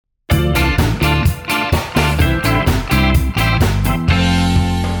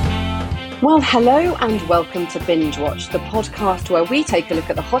Well, hello and welcome to Binge Watch, the podcast where we take a look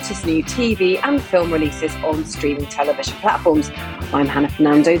at the hottest new TV and film releases on streaming television platforms. I'm Hannah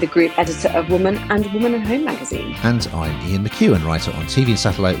Fernando, the group editor of Woman and Home magazine. And I'm Ian McEwen, writer on TV and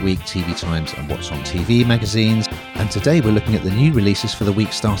Satellite Week, TV Times and What's on TV magazines. And today we're looking at the new releases for the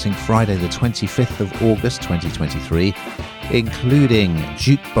week starting Friday the 25th of August 2023, including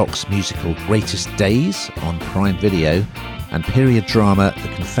jukebox musical Greatest Days on Prime Video and period drama The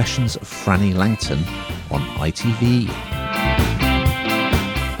Confessions of Frannie Langton on ITV.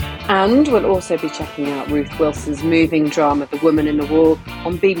 And we'll also be checking out Ruth Wilson's moving drama The Woman in the Wall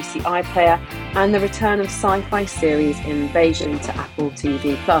on BBC iPlayer and the return of sci-fi series Invasion to Apple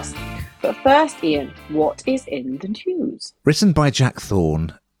TV+. But first, Ian, what is in the news? Written by Jack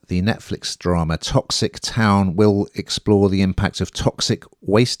Thorne, the Netflix drama Toxic Town will explore the impact of toxic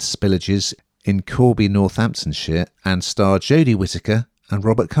waste spillages in Corby, Northamptonshire, and star Jodie Whittaker and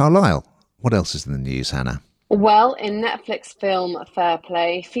Robert Carlyle. What else is in the news, Hannah? Well, in Netflix film Fair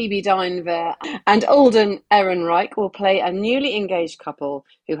Play, Phoebe Dynevor and Alden Ehrenreich will play a newly engaged couple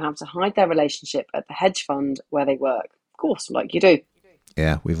who have to hide their relationship at the hedge fund where they work. Of course, like you do.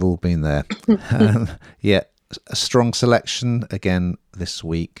 Yeah, we've all been there. Yeah, a strong selection again this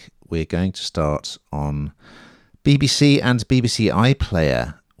week. We're going to start on BBC and BBC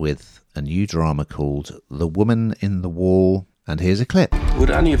iPlayer with a new drama called The Woman in the Wall, and here's a clip. Would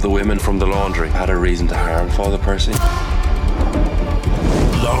any of the women from the laundry had a reason to harm Father Percy?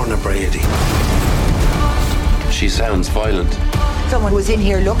 Lorna Brady. She sounds violent. Someone was in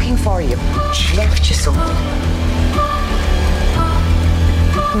here looking for you. She left you something.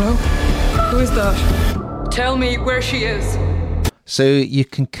 Hello? Who is that? Tell me where she is. So you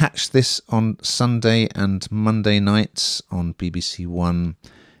can catch this on Sunday and Monday nights on BBC One.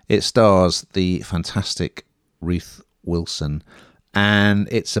 It stars the fantastic Ruth Wilson, and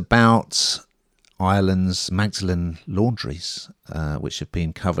it's about Ireland's Magdalen laundries, which have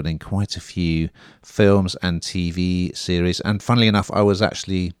been covered in quite a few films and TV series. And funnily enough, I was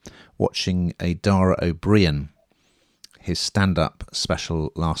actually watching a Dara O'Brien, his stand-up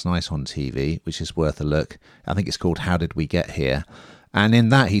special last night on TV, which is worth a look. I think it's called How Did We Get Here? And in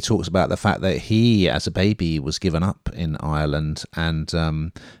that, he talks about the fact that he, as a baby, was given up in Ireland,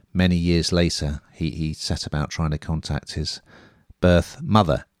 and many years later, he set about trying to contact his birth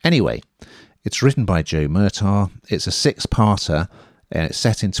mother. Anyway, it's written by Joe Murtagh. It's a six-parter, and it's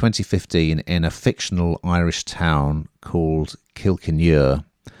set in 2015 in a fictional Irish town called Kilkenure.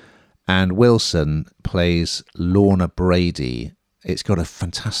 And Wilson plays Lorna Brady. It's got a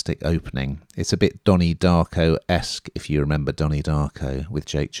fantastic opening. It's a bit Donnie Darko-esque, if you remember Donnie Darko with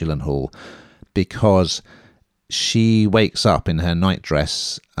Jake Gyllenhaal, because she wakes up in her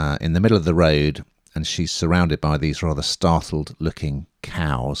nightdress in the middle of the road, and she's surrounded by these rather startled-looking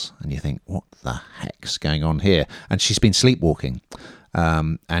cows. And you think, what the heck's going on here? And she's been sleepwalking.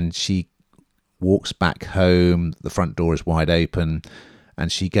 And she walks back home. The front door is wide open.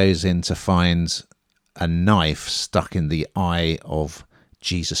 And she goes in to find a knife stuck in the eye of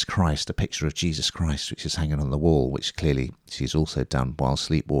Jesus Christ, a picture of Jesus Christ, which is hanging on the wall, which clearly she's also done while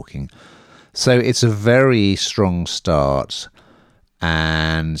sleepwalking. So it's a very strong start,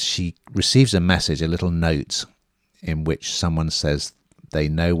 and she receives a message, a little note, in which someone says they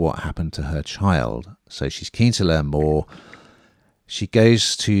know what happened to her child. So she's keen to learn more. She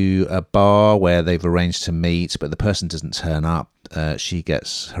goes to a bar where they've arranged to meet, but the person doesn't turn up. She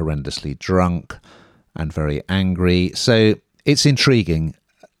gets horrendously drunk and very angry. So it's intriguing.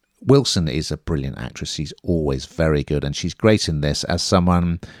 Wilson is a brilliant actress. She's always very good, and she's great in this as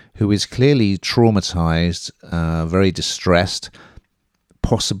someone who is clearly traumatized, very distressed,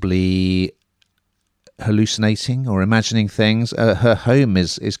 possibly hallucinating or imagining things. Her home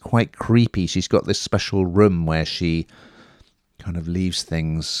is quite creepy. She's got this special room where she kind of leaves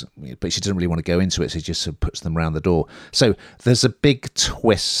things, but she doesn't really want to go into it, so she just sort of puts them around the door. So there's a big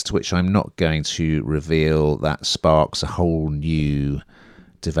twist, which I'm not going to reveal, that sparks a whole new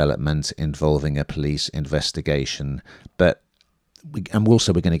development involving a police investigation. But we're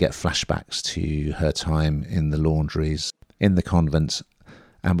going to get flashbacks to her time in the laundries, in the convent,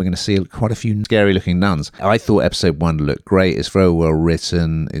 and we're going to see quite a few scary looking nuns. I thought episode 1 looked great. It's very well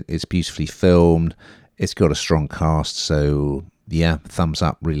written. It's beautifully filmed. It's got a strong cast, so yeah, thumbs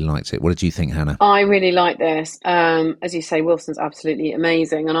up. Really liked it. What did you think, Hannah? I really like this. As you say, Wilson's absolutely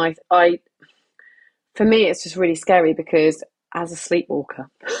amazing, and I, for me, it's just really scary because as a sleepwalker,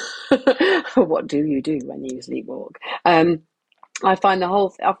 what do you do when you sleepwalk? I thought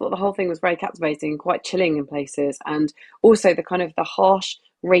the whole thing was very captivating, quite chilling in places, and also the harsh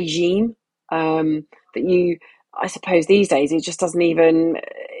regime that I suppose these days it just doesn't even.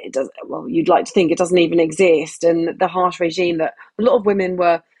 it does. Well, you'd like to think it doesn't even exist, and the harsh regime that a lot of women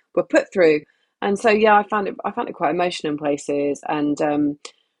were put through. And so, yeah, I found it quite emotional in places, and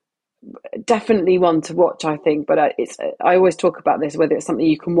definitely one to watch, I think. But I always talk about this, whether it's something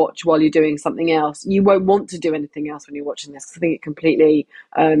you can watch while you're doing something else. You won't want to do anything else when you're watching this, 'cause I think it completely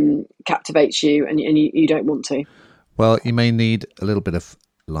captivates you, and you don't want to. Well, you may need a little bit of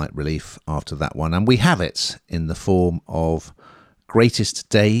light relief after that one, and we have it in the form of Greatest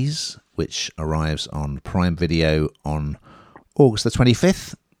Days, which arrives on Prime Video on August the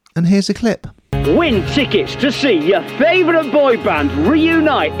 25th. And here's a clip. Win tickets to see your favourite boy band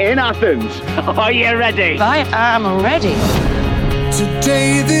reunite in Athens. Are you ready? I am ready.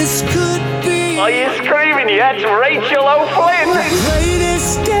 Today this could be. Are you screaming yet, Rachel O'Flynn?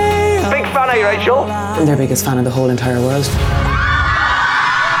 Greatest day. Big fan of you, Rachel. I'm their biggest fan in the whole entire world.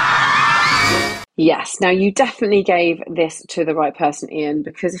 Yes. Now, you definitely gave this to the right person, Ian,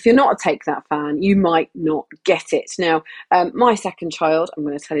 because if you're not a Take That fan, you might not get it. Now, my second child, I'm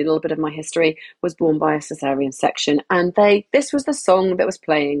going to tell you a little bit of my history, was born by a cesarean section, and this was the song that was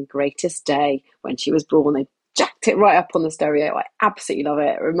playing Greatest Day when she was born. They jacked it right up on the stereo. I absolutely love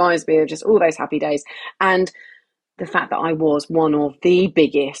it. It reminds me of just all those happy days. And the fact that I was one of the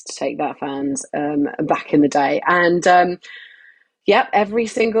biggest Take That fans back in the day. And, yep, every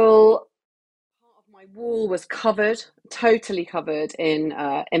single my wall was totally covered in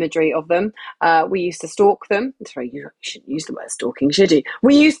imagery of them. We used to stalk them. Sorry, you shouldn't use the word stalking, should you?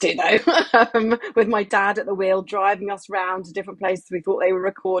 We used to, though, with my dad at the wheel, driving us round to different places we thought they were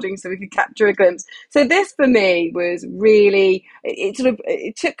recording so we could capture a glimpse. So this, for me, was really,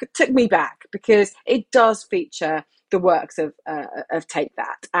 it took me back, because it does feature the works of Take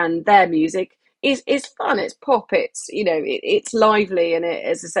That, and their music is fun. It's pop. It's it's lively, and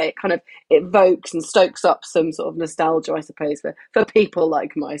as I say, it kind of evokes and stokes up some sort of nostalgia, I suppose, for people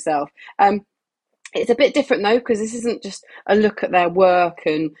like myself. It's a bit different though, because this isn't just a look at their work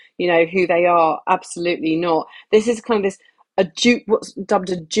and who they are. Absolutely not. This is kind of what's dubbed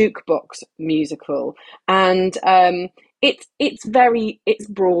a jukebox musical, and it's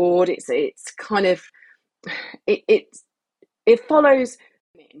broad. It's kind of it follows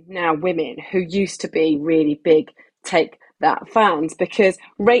women who used to be really big Take That fans, because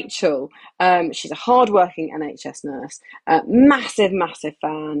Rachel, she's a hardworking NHS nurse, massive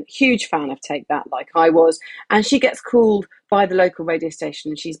fan, huge fan of Take That, like I was, and she gets called by the local radio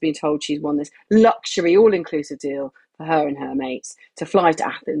station, and she's been told she's won this luxury all-inclusive deal for her and her mates to fly to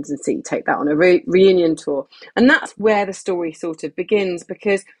Athens and see Take That on a reunion tour. And that's where the story sort of begins,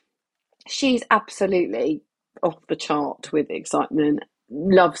 because she's absolutely off the chart with excitement,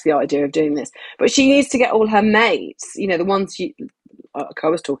 loves the idea of doing this, but she needs to get all her mates, the ones I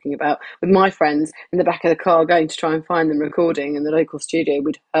was talking about, with my friends in the back of the car, going to try and find them recording in the local studio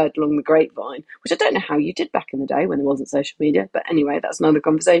we'd heard along the grapevine, which I don't know how you did back in the day when there wasn't social media, but anyway, that's another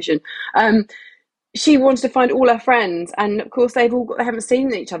conversation. She wanted to find all her friends, and of course they haven't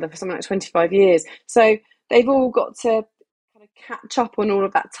seen each other for something like 25 years, so they've all got to catch up on all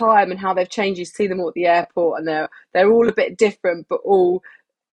of that time and how they've changed. You see them all at the airport, and they're all a bit different, but all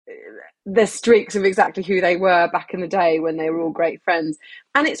the streaks of exactly who they were back in the day when they were all great friends.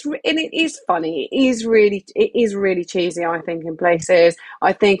 And it is funny. It is really cheesy, I think, in places.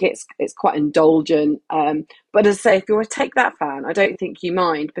 I think it's quite indulgent. But as I say, if you're a Take That fan, I don't think you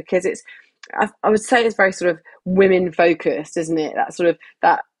mind, because I would say it's very sort of women focused, isn't it? That sort of,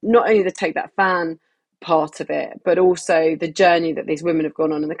 that not only the Take That fan part of it, but also the journey that these women have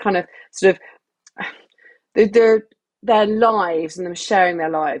gone on, and the kind of sort of their lives, and them sharing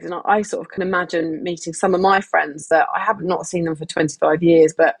their lives. And I sort of can imagine meeting some of my friends that I have not seen them for 25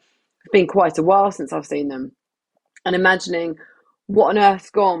 years, but it's been quite a while since I've seen them, and imagining what on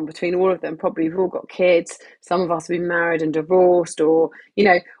earth's gone between all of them. Probably we've all got kids, some of us have been married and divorced, or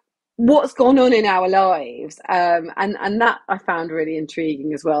what's gone on in our lives, and that I found really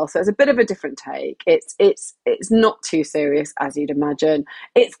intriguing as well. So it's a bit of a different take. It's not too serious as you'd imagine.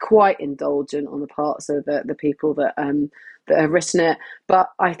 It's quite indulgent on the parts of the people that have written it,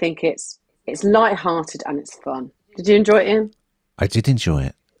 but I think it's light-hearted and it's fun. Did you enjoy it, Ian? I did enjoy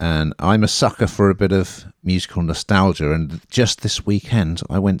it, and I'm a sucker for a bit of musical nostalgia, and just this weekend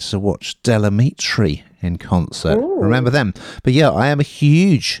I went to watch Della Mitri in concert. Ooh. Remember them? But yeah, I am a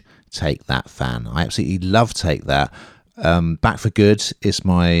huge Take That fan. I absolutely love Take That. Back for Good is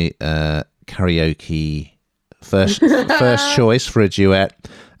my karaoke first choice for a duet,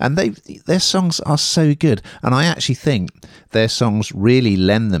 and their songs are so good, and I actually think their songs really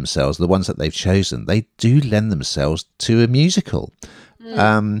lend themselves, the ones that they've chosen, they do lend themselves to a musical.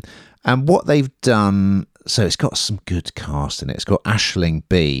 And what they've done So it's got some good cast in it. It's got Aisling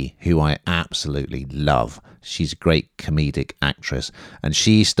B, who I absolutely love. She's a great comedic actress, and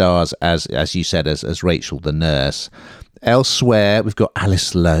she stars as you said, as Rachel the nurse. Elsewhere, we've got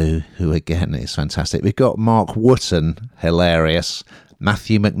Alice Lowe, who again is fantastic. We've got Mark Wootton, hilarious.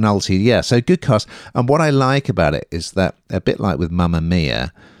 Matthew McNulty, yeah, so good cast. And what I like about it is that, a bit like with Mamma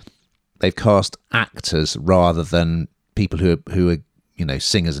Mia, they've cast actors rather than people who are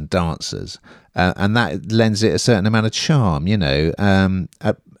singers and dancers, and that lends it a certain amount of charm.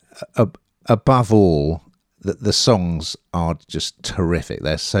 Above all, the songs are just terrific.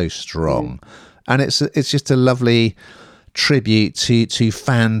 They're so strong, and it's just a lovely tribute to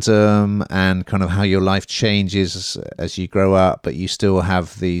fandom and kind of how your life changes as you grow up, but you still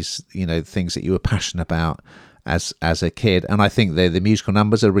have these things that you were passionate about as a kid. And I think the musical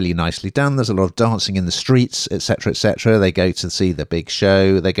numbers are really nicely done. There's a lot of dancing in the streets, etc., etc. They go to see the big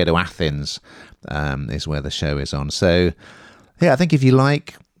show. They go to Athens, is where the show is on. So yeah, I think if you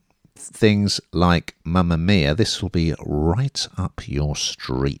like things like Mamma Mia, this will be right up your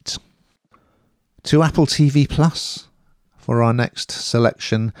street. To Apple TV Plus for our next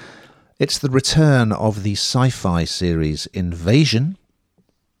selection. It's the return of the sci-fi series Invasion,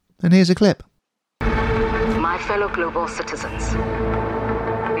 and here's a clip. My fellow global citizens,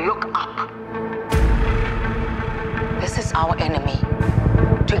 look up. This is our enemy.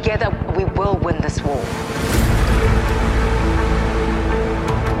 Together, we will win this war.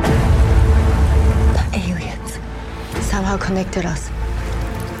 The aliens somehow connected us.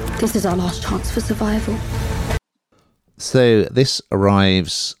 This is our last chance for survival. So this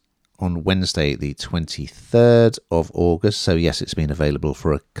arrives on Wednesday, the 23rd of August. So yes, it's been available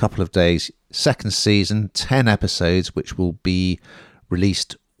for a couple of days. Second season, 10 episodes, which will be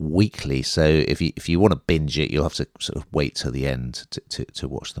released weekly. So if you want to binge it, you'll have to sort of wait till the end to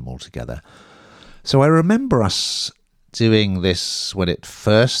watch them all together. So I remember us doing this when it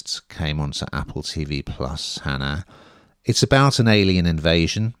first came onto Apple TV Plus, Hannah. It's about an alien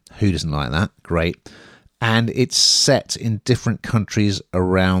invasion. Who doesn't like that? Great. And it's set in different countries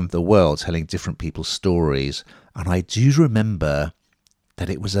around the world, telling different people's stories. And I do remember that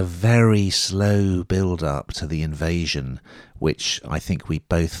it was a very slow build-up to the invasion, which I think we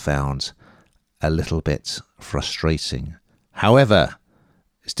both found a little bit frustrating. However,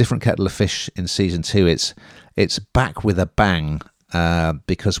 it's different kettle of fish in season 2. It's back with a bang,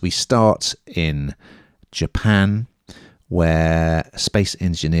 because we start in Japan, where space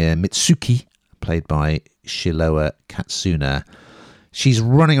engineer Mitsuki, played by Shiloa Katsuna, she's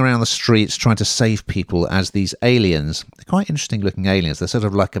running around the streets trying to save people as these aliens, they're quite interesting looking aliens, they're sort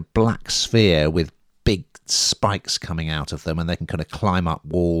of like a black sphere with big spikes coming out of them, and they can kind of climb up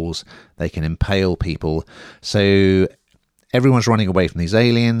walls, they can impale people. So everyone's running away from these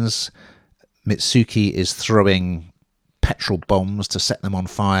aliens. Mitsuki is throwing petrol bombs to set them on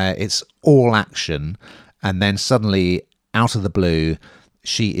fire. It's all action. And then suddenly, out of the blue,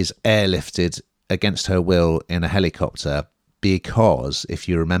 she is airlifted against her will in a helicopter, because, if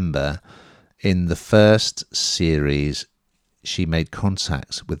you remember, in the first series, she made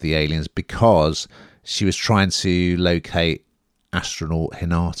contact with the aliens because she was trying to locate astronaut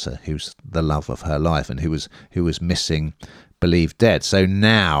Hinata, who's the love of her life and who was missing, believed dead. So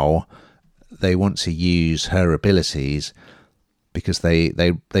now they want to use her abilities because they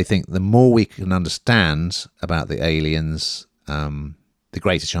think the more we can understand about the aliens, the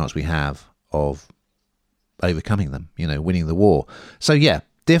greater chance we have of overcoming them, winning the war. So yeah,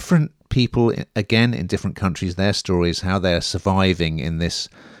 different people, again, in different countries, their stories, how they're surviving in this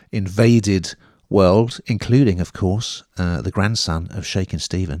invaded world, including, of course, the grandson of Shakin'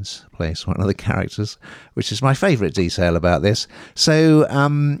 Stevens plays one of the characters, which is my favourite detail about this. So,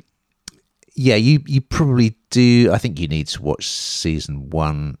 yeah, you probably do. I think you need to watch season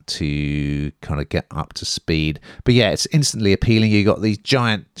 1 to kind of get up to speed. But yeah, it's instantly appealing. You've got these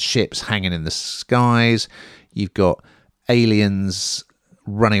giant ships hanging in the skies. You've got aliens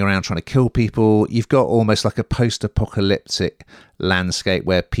running around trying to kill people. You've got almost like a post-apocalyptic landscape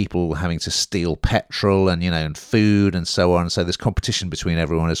where people having to steal petrol and food and so on. So there's competition between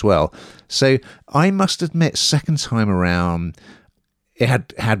everyone as well. So I must admit, second time around, it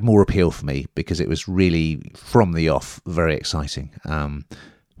had more appeal for me because it was really, from the off, very exciting.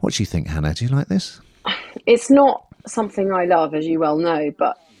 What do you think, Hannah? Do you like this? It's not something I love, as you well know,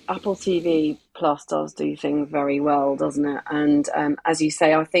 but Apple TV Plus does do things very well, doesn't it? And as you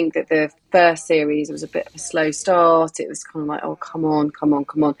say, I think that the first series was a bit of a slow start. It was kind of like, oh, come on.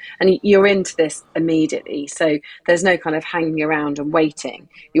 And you're into this immediately. So there's no kind of hanging around and waiting.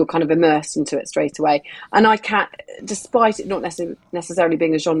 You're kind of immersed into it straight away. And I can't, despite it not necessarily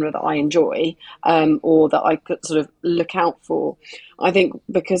being a genre that I enjoy or that I could sort of look out for, I think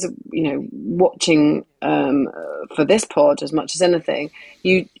because of, watching for this pod as much as anything,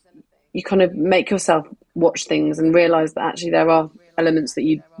 you kind of make yourself watch things and realise that actually there are elements that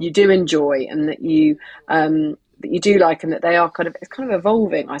you do enjoy and that you do like, and that they are it's kind of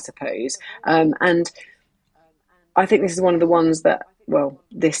evolving, I suppose. And I think this is one of the ones that, well,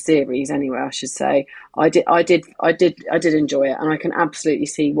 this series anyway, I should say, I did enjoy it, and I can absolutely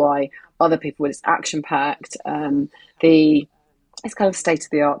see why other people. It's action packed. It's kind of state of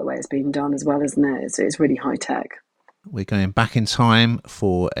the art the way it's being done as well, isn't it? It's really high tech. We're going back in time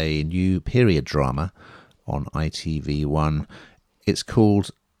for a new period drama on ITV1. It's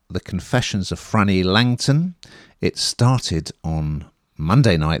called The Confessions of Frannie Langton. It started on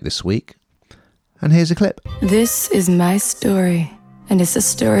Monday night this week. And here's a clip. This is my story, and it's a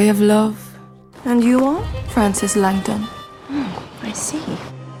story of love. And you are? Frances Langton. I see.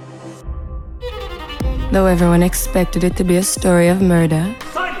 Though everyone expected it to be a story of murder.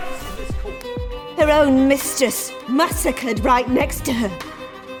 Her own mistress, massacred right next to her.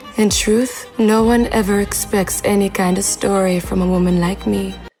 In truth, no one ever expects any kind of story from a woman like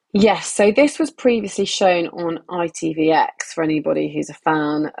me. Yes, so this was previously shown on ITVX. For anybody who's a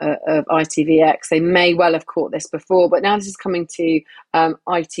fan of ITVX, they may well have caught this before, but now this is coming to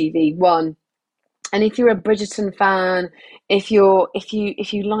ITV1. And if you're a Bridgerton fan, if you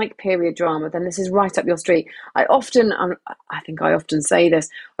like period drama, then this is right up your street. I think I often say this.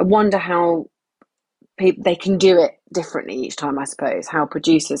 I wonder how they can do it differently each time, I suppose, how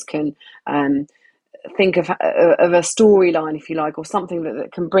producers can think of a storyline, if you like, or something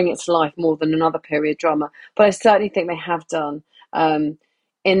that can bring it to life more than another period drama. But I certainly think they have done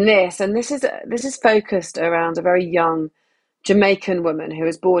in this. And this is focused around a very young Jamaican woman who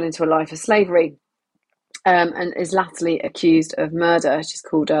was born into a life of slavery and is latterly accused of murder. She's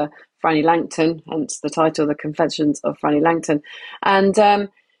called Frannie Langton, hence the title, The Confessions of Frannie Langton. And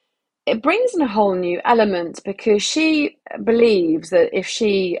it brings in a whole new element because she believes that if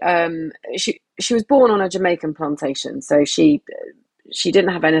she was born on a Jamaican plantation, so she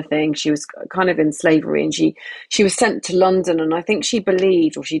didn't have anything. She was kind of in slavery, and she was sent to London. And I think she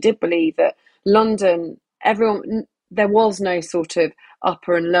did believe that London, there was no sort of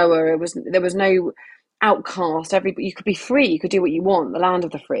upper and lower. There was no outcast. You could be free. You could do what you want. The land of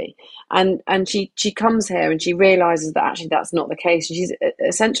the free. And she comes here and she realizes that actually that's not the case. And she's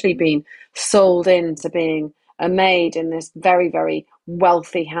essentially been sold into being a maid in this very, very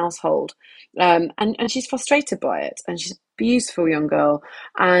wealthy household. And she's frustrated by it. And she's a beautiful young girl.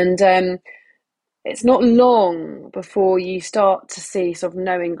 And it's not long before you start to see sort of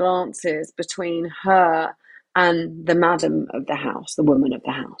knowing glances between her and the madam of the house, the woman of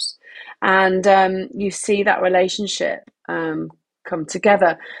the house. And you see that relationship come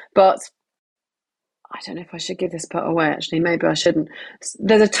together. But I don't know if I should give this part away, actually. Maybe I shouldn't.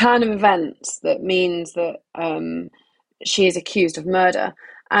 There's a turn of events that means that she is accused of murder.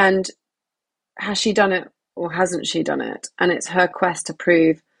 And has she done it or hasn't she done it? And it's her quest to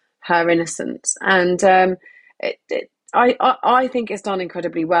prove her innocence. And I think it's done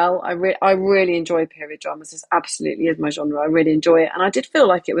incredibly well. I really enjoy period dramas. This absolutely is my genre. I really enjoy it. And I did feel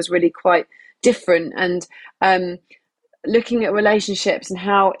like it was really quite different. And looking at relationships and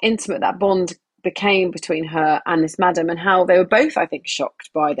how intimate that bond became between her and this madam, and how they were both, I think,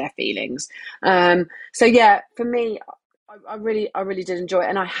 shocked by their feelings. So yeah, for me, I really did enjoy it.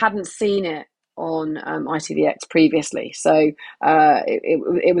 And I hadn't seen it on ITVX previously, so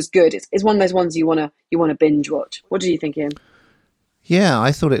it was good. It's one of those ones you want to binge watch. What did you think, Ian? Yeah,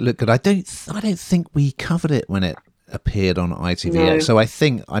 I thought it looked good. I don't think we covered it when it appeared on ITVX, no. So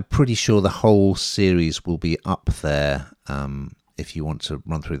I'm pretty sure the whole series will be up there if you want to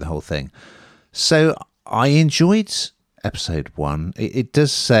run through the whole thing. So I enjoyed episode 1. It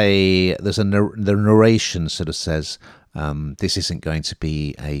does say the narration sort of says this isn't going to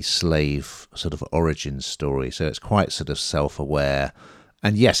be a slave sort of origin story, so it's quite sort of self-aware.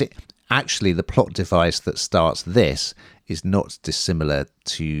 And yes, actually the plot device that starts this is not dissimilar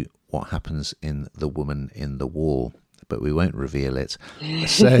to what happens in The Woman in the Wall, but we won't reveal it.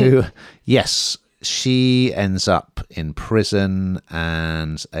 So yes, she ends up in prison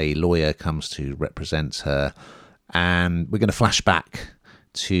and a lawyer comes to represent her, and we're going to flash back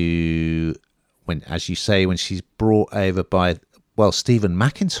to when, as you say, when she's brought over by Stephen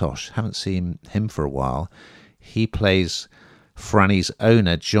McIntosh. Haven't seen him for a while. He plays Frannie's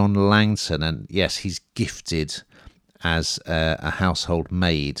owner, John Langton, and yes, he's gifted as a household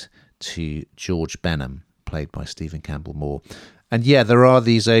maid to George Benham, played by Stephen Campbell Moore. And yeah, there are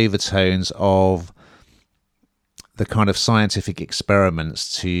these overtones of the kind of scientific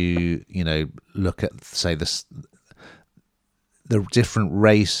experiments to, look at, say, the different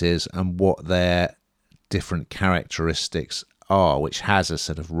races and what their different characteristics are, which has a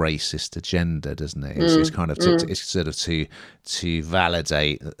sort of racist agenda, doesn't it? It's kind of it's sort of to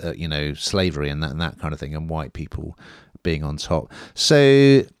validate, slavery and that kind of thing, and white people being on top.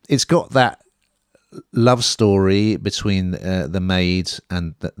 So it's got that love story between the maid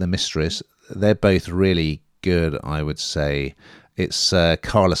and the mistress. They're both really good, I would say. It's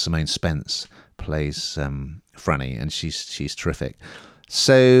Carla Simone Spence plays Frannie, and she's terrific.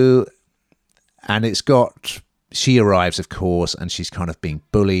 So, and it's got, she arrives, of course, and she's kind of being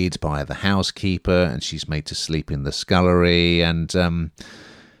bullied by the housekeeper, and she's made to sleep in the scullery. And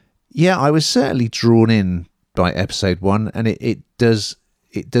I was certainly drawn in by episode 1, and it does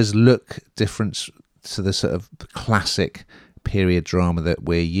look different to the sort of classic period drama that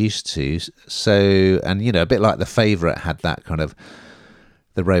we're used to. So, and a bit like The Favourite had that kind of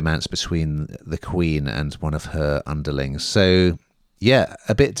the romance between the Queen and one of her underlings. So yeah,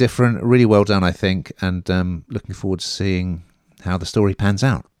 a bit different, really well done, I think, and looking forward to seeing how the story pans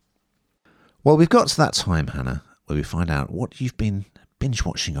out. Well, we've got to that time, Hannah, where we find out what you've been binge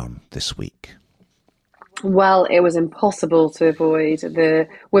watching on this week. Well, it was impossible to avoid the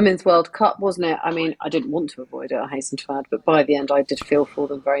Women's World Cup, wasn't it? I mean, I didn't want to avoid it, I hasten to add, but by the end I did feel for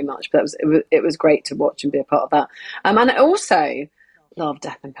them very much. But it was great to watch and be a part of that. And I also love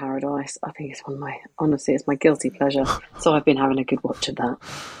Death in Paradise. I think it's it's my guilty pleasure. So I've been having a good watch of that.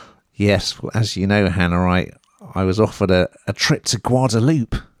 Yes, well, as you know, Hannah, I was offered a trip to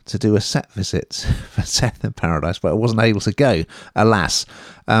Guadeloupe to do a set visit for Death in Paradise, but I wasn't able to go, alas.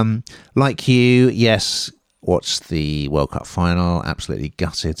 Like you, yes, watched the World Cup final, absolutely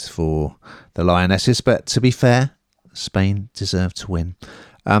gutted for the Lionesses, but to be fair, Spain deserved to win.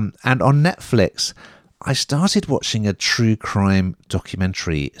 And on Netflix, I started watching a true crime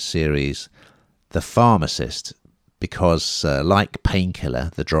documentary series, The Pharmacist, because like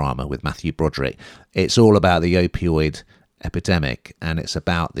Painkiller, the drama with Matthew Broderick, it's all about the opioid epidemic, and it's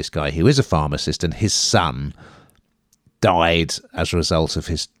about this guy who is a pharmacist, and his son died as a result of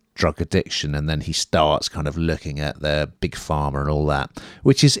his drug addiction, and then he starts kind of looking at the big pharma and all that,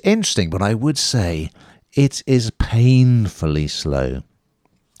 which is interesting, but I would say it is painfully slow.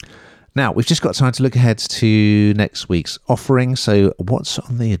 Now, we've just got time to look ahead to next week's offering, so what's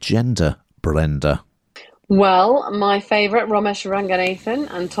on the agenda, Brenda? Well, my favourite, Ramesh Ranganathan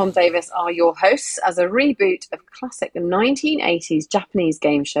and Tom Davis, are your hosts as a reboot of classic 1980s Japanese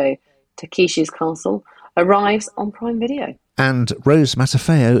game show Takeshi's Castle arrives on Prime Video. And Rose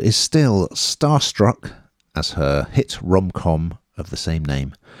Matafeo is still starstruck as her hit rom-com of the same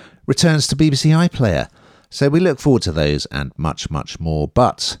name returns to BBC iPlayer. So we look forward to those and much, much more.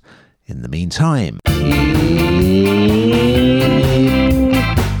 But in the meantime, keep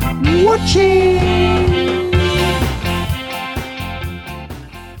watching!